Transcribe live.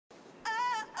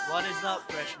What is up,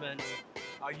 freshmen?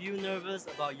 Are you nervous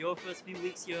about your first few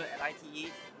weeks here at ITE?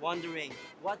 Wondering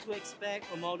what to expect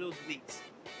from all those weeks?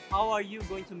 How are you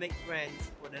going to make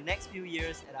friends for the next few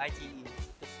years at ITE?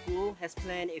 The school has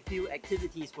planned a few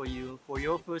activities for you for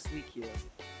your first week here.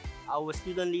 Our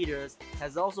student leaders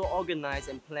has also organized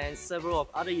and planned several of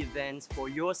other events for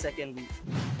your second week.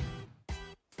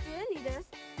 Student leaders,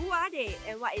 who are they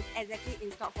and what is exactly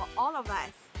in store for all of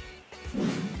us?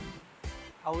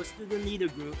 Our student leader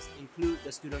groups include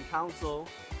the student council,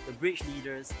 the bridge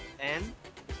leaders, and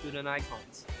the student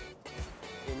icons.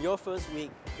 In your first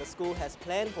week, the school has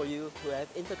planned for you to have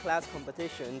inter-class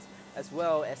competitions as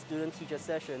well as student-teacher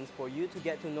sessions for you to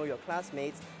get to know your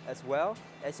classmates as well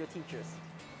as your teachers.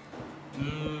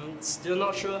 Still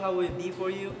not sure how it will be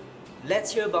for you?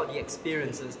 Let's hear about the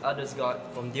experiences others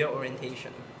got from their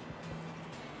orientation.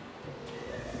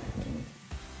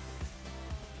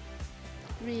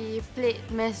 We played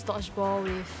mass dodgeball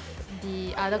with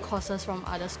the other courses from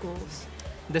other schools.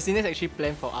 The seniors actually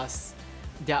planned for us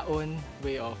their own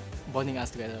way of bonding us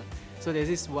together. So there's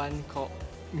this one called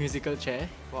musical chair.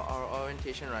 For our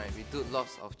orientation, right, we do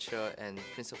lots of cheer and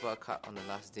principal card on the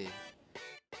last day.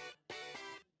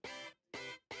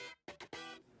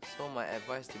 So my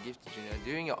advice to give to junior,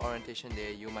 during your orientation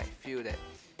day, you might feel that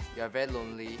you are very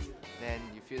lonely. Then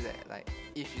you feel that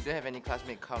if you don't have any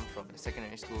classmates come from the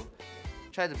secondary school,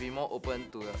 try to be more open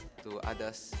to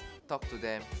others, talk to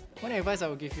them. One advice I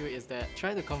will give you is that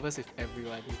try to converse with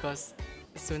everyone, because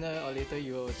sooner or later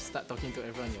you will start talking to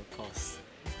everyone in your course.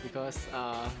 Because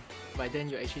by then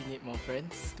you actually need more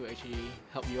friends to actually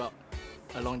help you out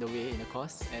along the way in the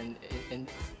course, and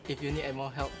if you need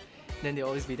more help, then they'll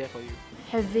always be there for you.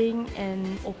 Having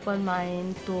an open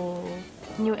mind to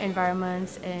new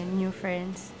environments and new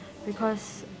friends,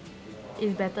 because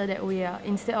it's better that way.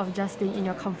 Instead of just staying in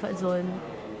your comfort zone,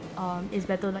 it's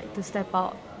better to step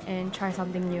out and try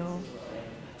something new.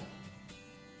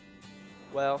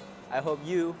 Well, I hope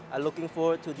you are looking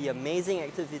forward to the amazing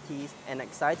activities and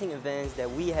exciting events that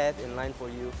we have in line for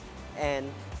you, and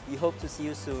we hope to see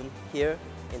you soon here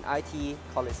in ITE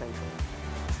College Central.